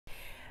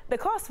The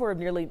cost for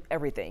nearly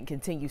everything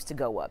continues to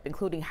go up,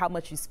 including how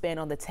much you spend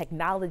on the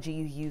technology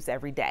you use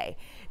every day.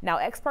 Now,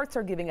 experts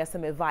are giving us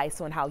some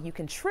advice on how you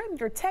can trim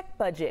your tech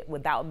budget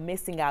without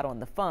missing out on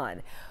the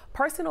fun.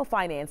 Personal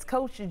finance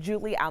coach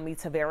Julie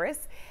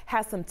Almi-Tavares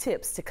has some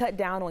tips to cut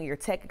down on your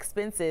tech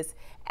expenses.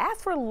 Ask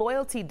for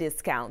loyalty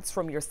discounts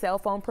from your cell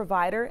phone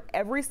provider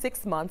every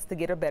 6 months to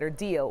get a better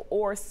deal,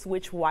 or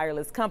switch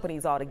wireless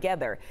companies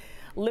altogether.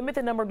 Limit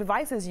the number of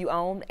devices you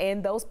own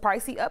and those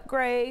pricey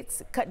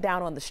upgrades. Cut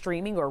down on the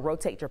streaming or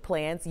rotate your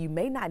plans. You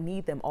may not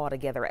need them all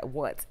together at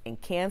once,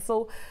 and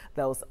cancel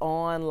those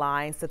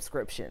online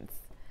subscriptions.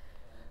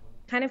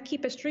 Kind of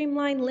keep it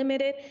streamlined,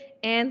 limited,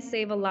 and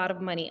save a lot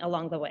of money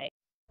along the way.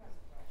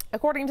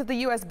 According to the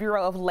U.S.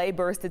 Bureau of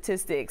Labor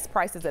Statistics,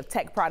 prices of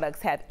tech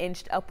products have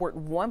inched upward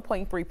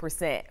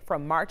 1.3%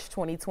 from March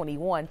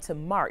 2021 to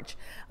March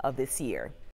of this year.